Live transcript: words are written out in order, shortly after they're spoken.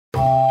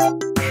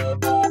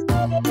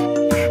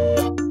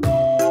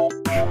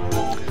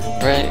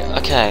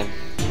Okay.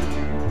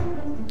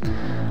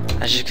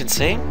 As you can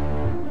see,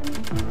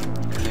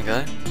 there we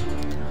go.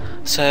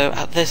 So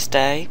at this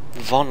day,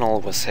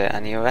 Vonal was here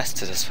and he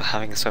arrested us for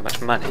having so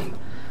much money.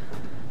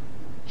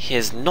 He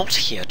is not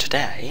here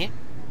today.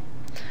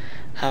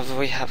 However,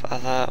 we have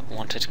other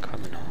wanted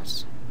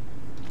criminals.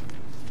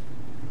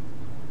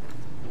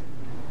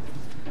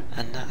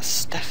 And that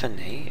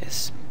Stephanie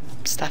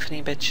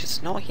bitch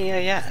is not here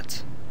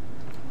yet.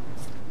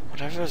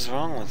 Whatever is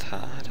wrong with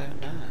her, I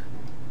don't know.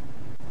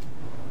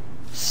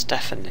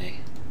 Stephanie.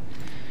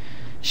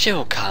 She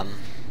will come.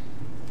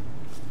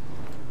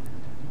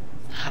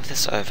 Have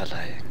this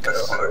overlay.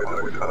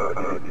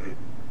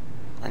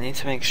 I need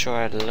to make sure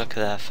I look at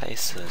their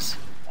faces.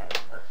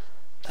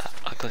 Their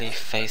ugly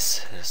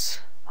faces.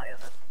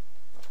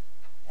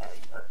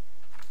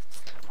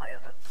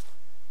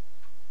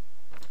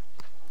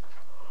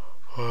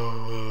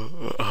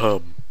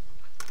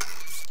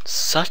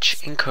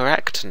 Such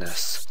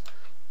incorrectness.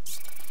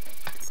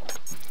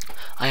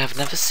 I have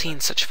never seen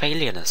such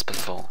failureness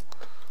before.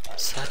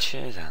 Such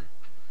you then.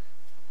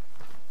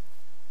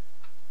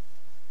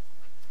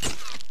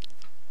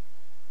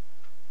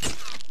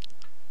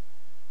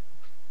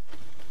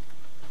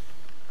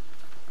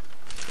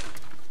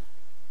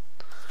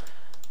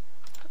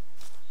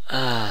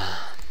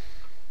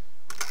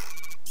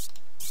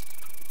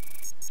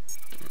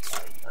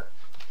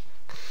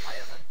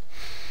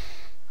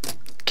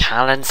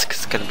 Kalinsk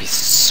is gonna be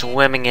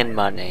swimming in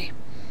money.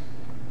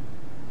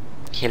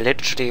 He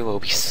literally will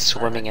be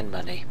swimming in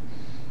money.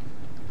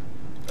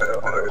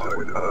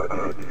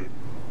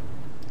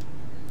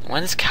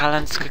 When is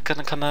Kalinsk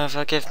gonna come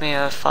over? Give me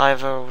a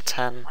 5 or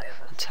 10,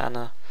 a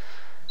tenner.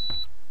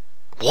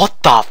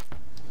 What the?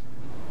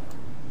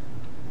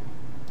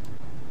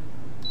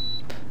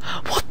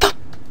 What the?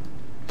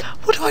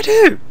 What do I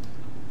do?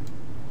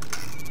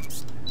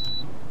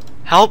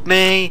 Help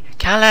me,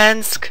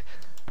 Kalinsk!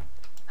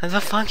 There's a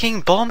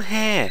fucking bomb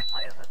here!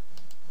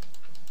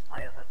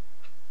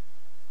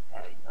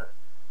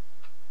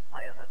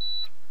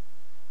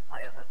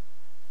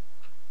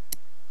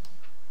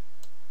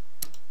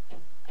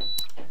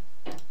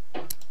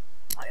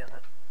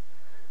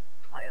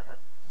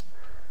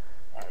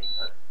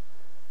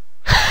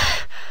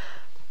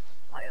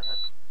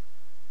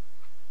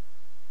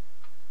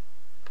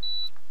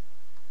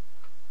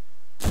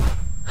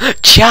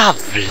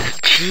 Javl!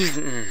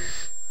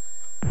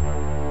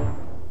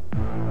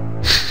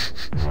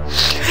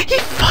 He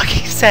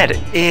fucking said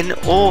in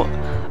or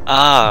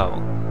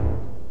oh.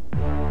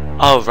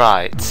 Oh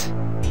right.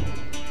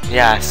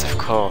 Yes, of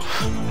course.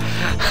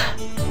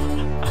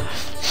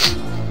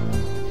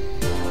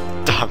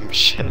 Dumb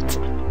shit.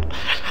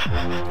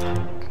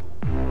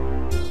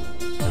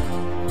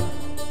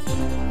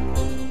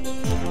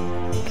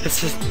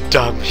 This is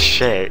dumb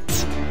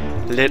shit.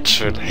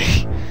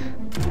 Literally.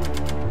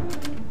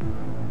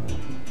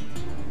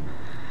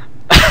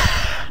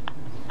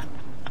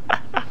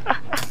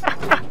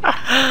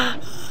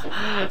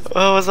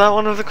 Well, was that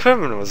one of the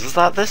criminals? Was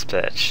that this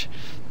bitch?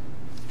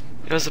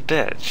 It was a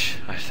bitch,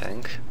 I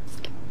think.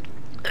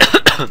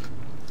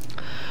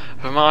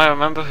 From what I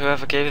remember,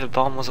 whoever gave the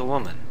bomb was a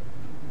woman.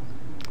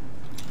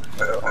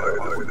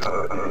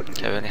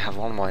 Okay, we only have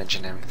one more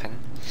engineering thing.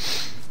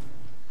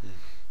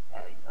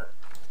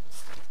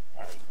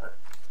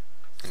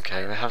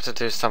 Okay, we have to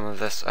do some of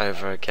this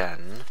over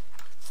again.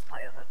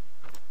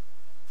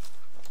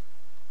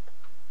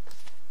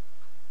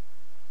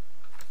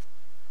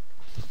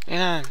 You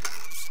know,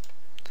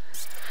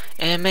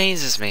 it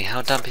amazes me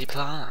how dumb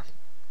people are.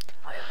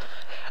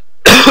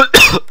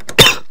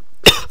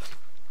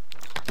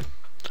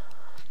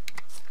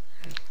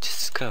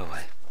 Just go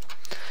away.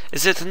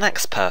 Is it the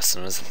next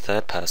person or is it the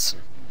third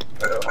person?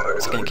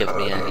 It's gonna give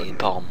me a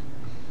bomb.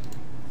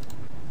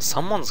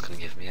 Someone's gonna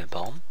give me a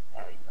bomb.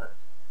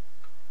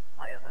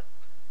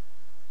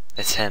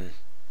 It's him.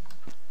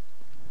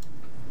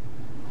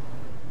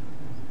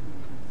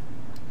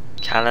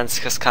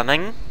 Kalinsk is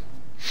coming.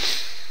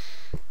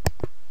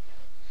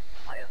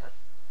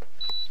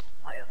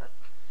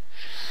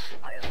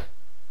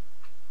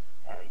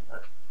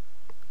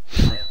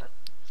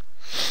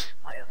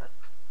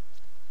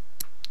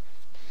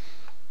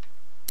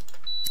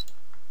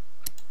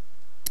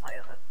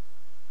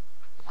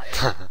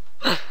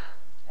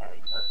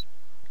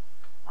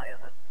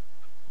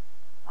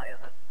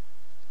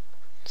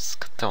 Just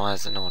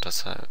customize in order,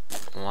 so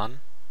 1.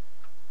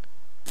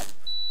 This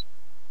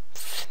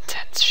is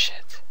intense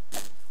shit.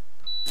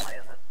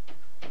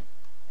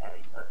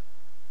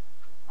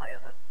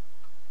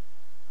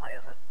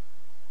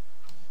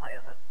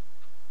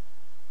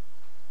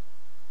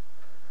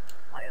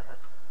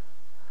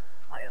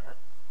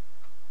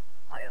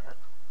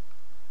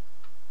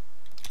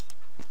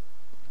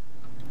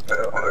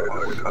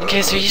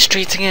 Okay, so he's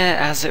treating it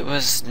as it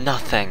was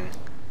nothing.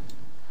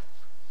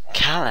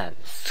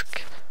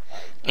 Kalinsk.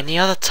 In the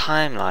other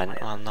timeline,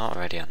 well, not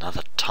really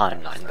another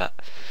timeline, but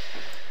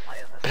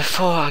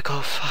before I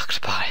got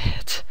fucked by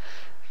it,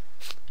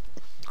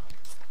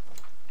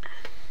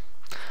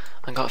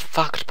 I got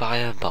fucked by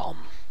a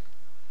bomb.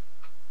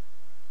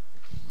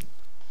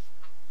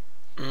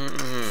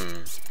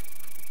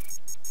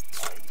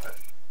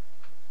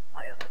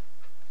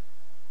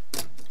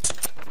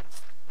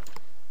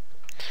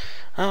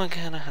 Oh,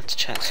 again, I had to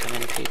check so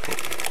many people.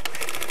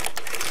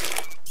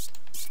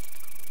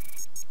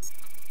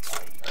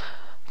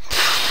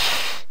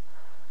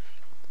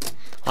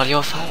 Well,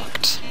 your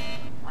fault.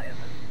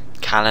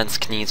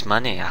 Kalinsk needs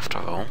money, after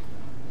all.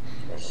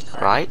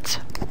 Right?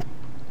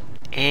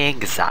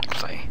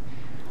 Exactly.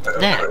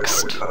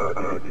 Next.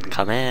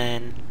 Come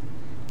in.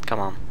 Come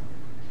on.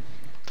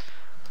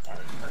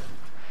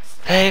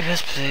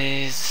 Papers,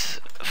 please.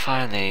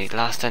 Finally,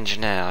 last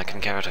engineer, I can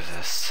get rid of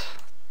this.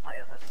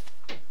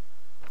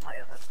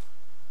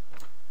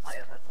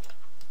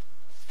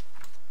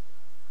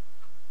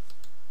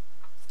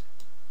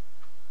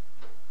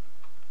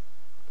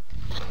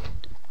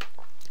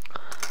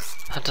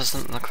 That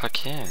doesn't look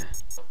like you.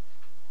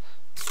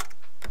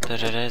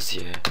 But it is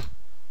you.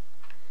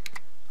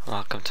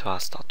 Welcome to our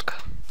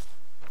Stodka.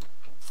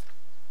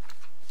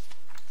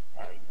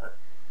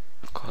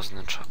 Causing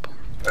the trouble.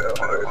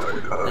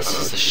 This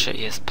is the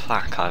shittiest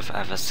plaque I've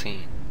ever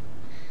seen.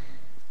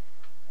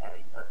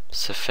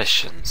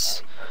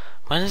 Sufficience.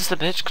 When is the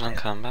bitch gonna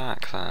come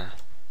back there?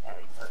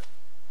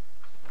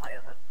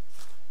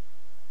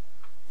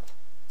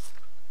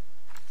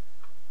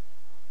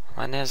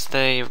 When is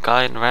the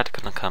guy in red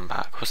gonna come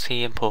back? Was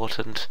he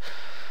important?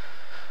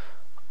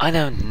 I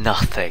know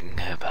nothing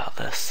about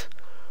this.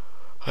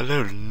 I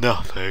know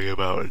nothing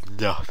about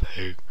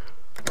nothing.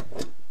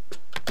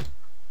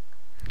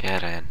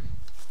 Get in.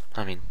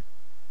 I mean,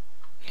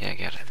 yeah,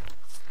 get in.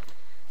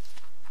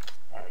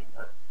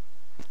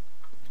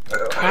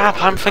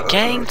 Crap, I'm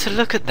forgetting to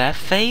look at their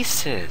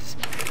faces.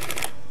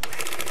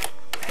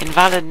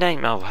 Invalid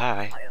name, oh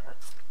hi.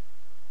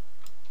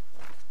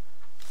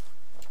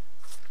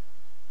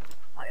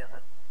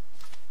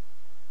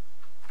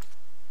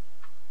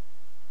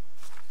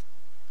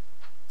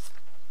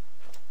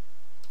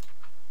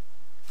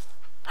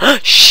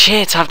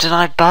 Shit, I've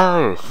denied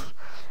both!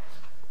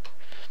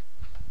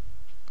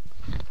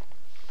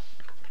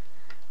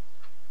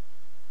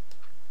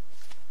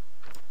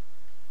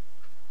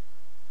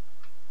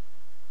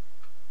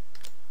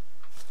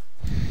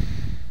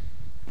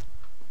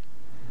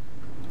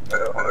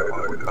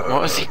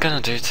 What is he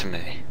gonna do to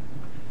me?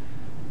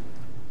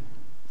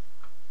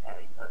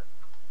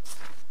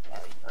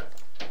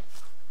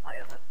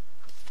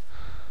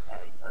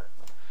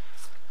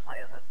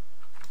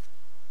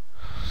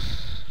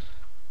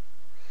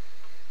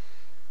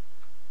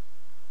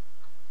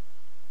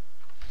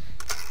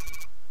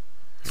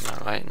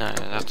 No, wait, no,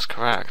 that's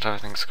correct,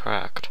 everything's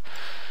correct.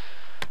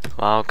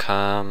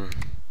 Welcome.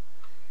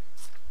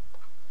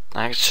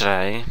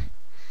 Actually,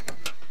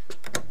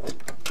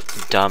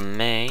 dumb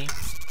me.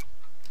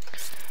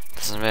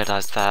 Doesn't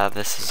realise that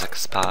this is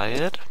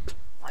expired.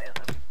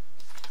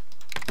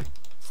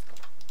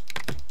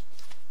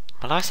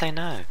 Will I say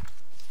no?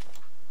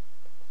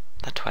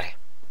 That way.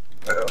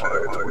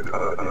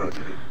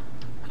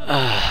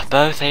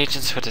 Both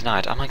agents were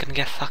denied. Am I gonna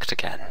get fucked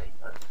again?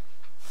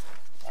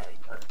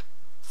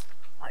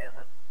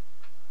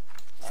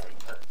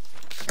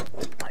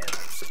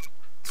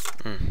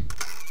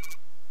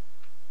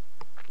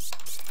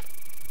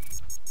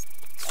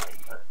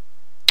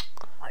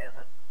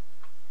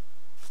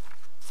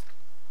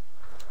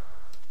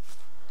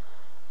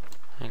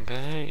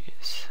 Okay, you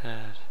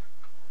said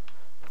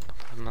a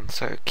couple of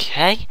months,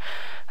 okay,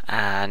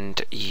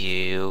 and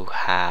you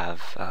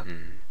have,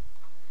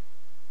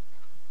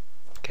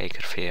 okay,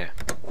 good for you.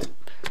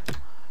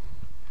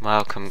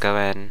 Welcome, go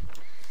in.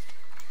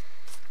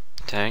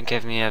 Don't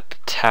give me a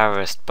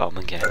terrorist bomb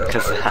again,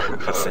 because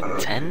that was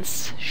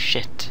intense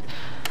shit.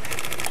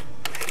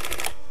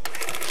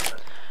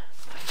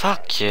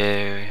 Fuck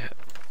you.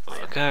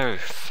 Go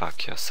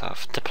fuck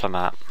yourself,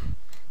 diplomat.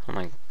 Oh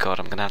my god,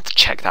 I'm gonna have to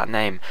check that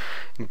name.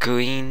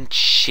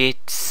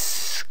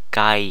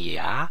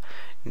 Guinchitskaya.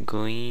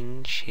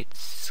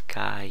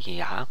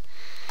 Guinchitskaya.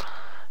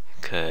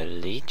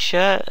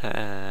 Kalicha.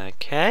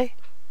 Okay.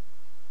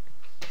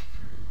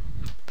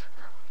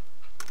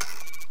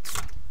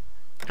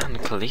 And the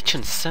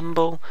Kalichan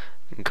symbol.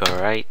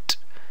 Great.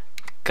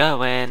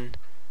 Go in.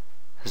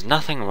 There's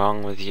nothing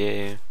wrong with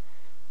you.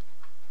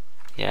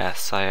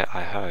 Yes, I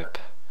hope.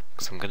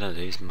 Because I'm gonna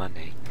lose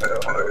money.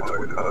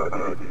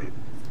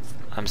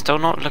 I'm still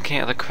not looking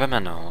at the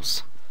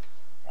criminals.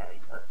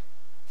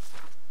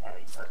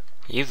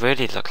 You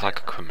really look like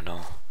a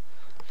criminal.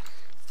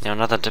 You're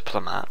another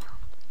diplomat.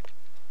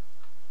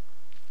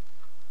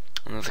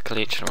 And the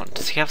Kalicha one.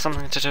 Does he have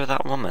something to do with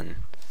that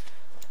woman?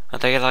 Are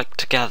they like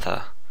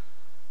together?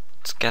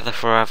 Together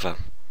forever?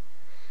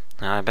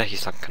 No, I bet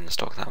he's like gonna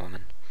stalk that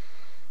woman.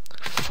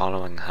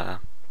 Following her.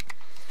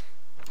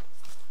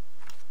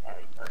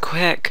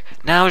 Quick!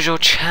 Now's your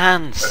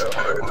chance!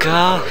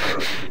 Go!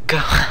 Go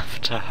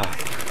after her!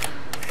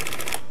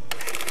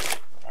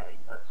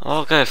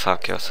 Oh, go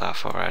fuck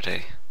yourself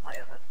already.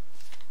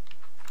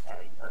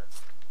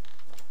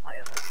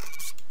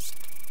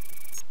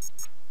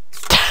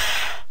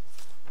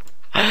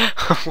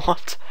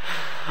 What?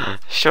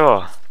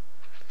 Sure.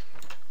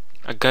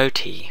 A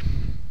goatee.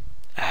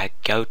 A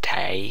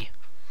goatee.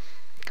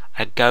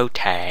 A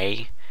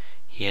goatee.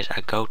 Here's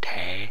a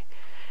goatee.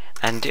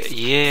 And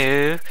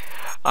you,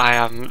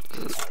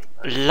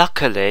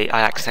 luckily,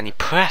 I accidentally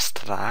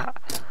pressed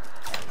that.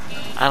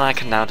 And I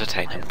can now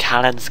detain him.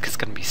 Callan's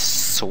going to be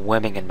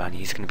swimming in money.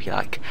 He's going to be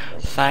like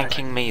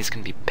thanking me. He's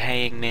going to be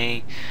paying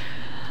me.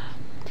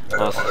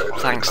 Well,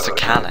 thanks to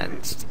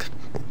Callan's.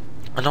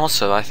 And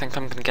also, I think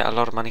I'm going to get a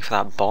lot of money for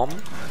that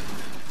bomb.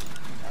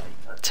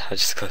 I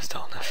just closed it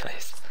on her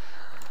face.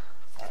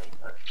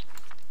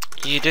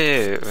 You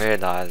do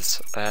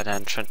realise an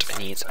entrant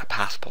needs a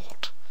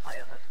passport.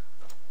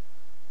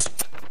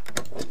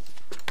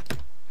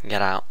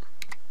 Get out.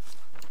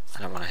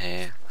 I don't want to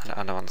hear.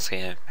 I don't want to see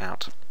you.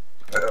 Out.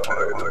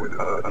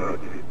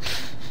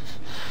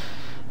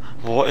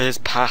 What is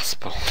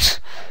passport?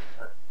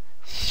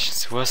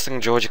 It's worse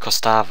than Georgia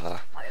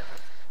Costava.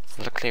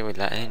 Luckily we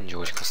let in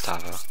Georgia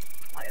Costava.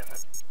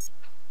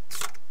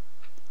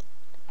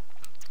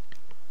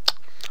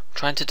 I'm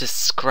trying to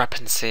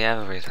discrepancy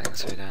everything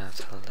so we don't have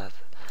to let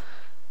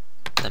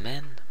them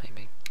in,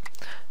 maybe.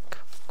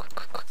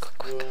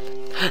 Quick.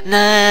 No!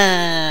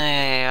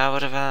 I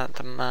would have earned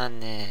the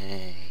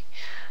money.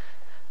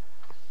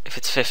 If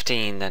it's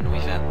 15, then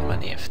we've earned the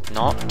money. If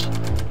not,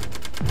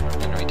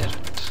 then we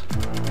didn't.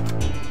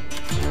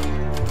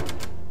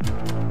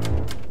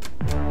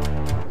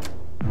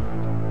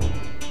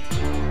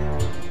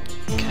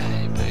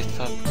 Okay, both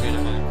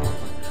upgraded.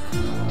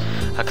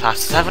 A class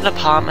 7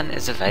 apartment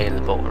is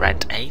available.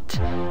 Rent 8,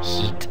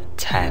 heat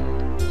 10.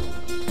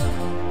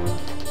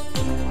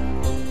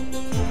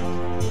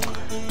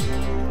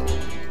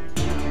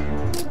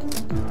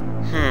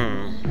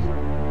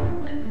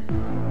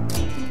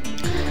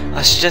 I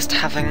was just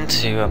having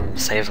to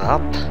save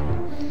up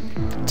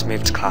to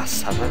move to class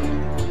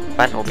 7.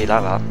 Rent will be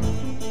lower.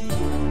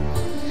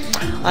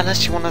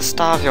 Unless you want to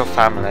starve your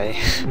family.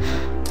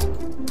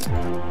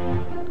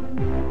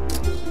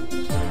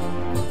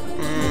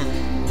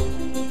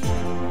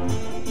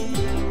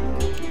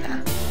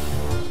 Nah.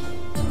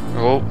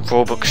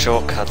 Rulebook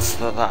shortcuts,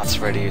 that's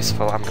really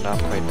useful. I'm going to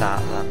upgrade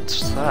that then.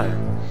 So,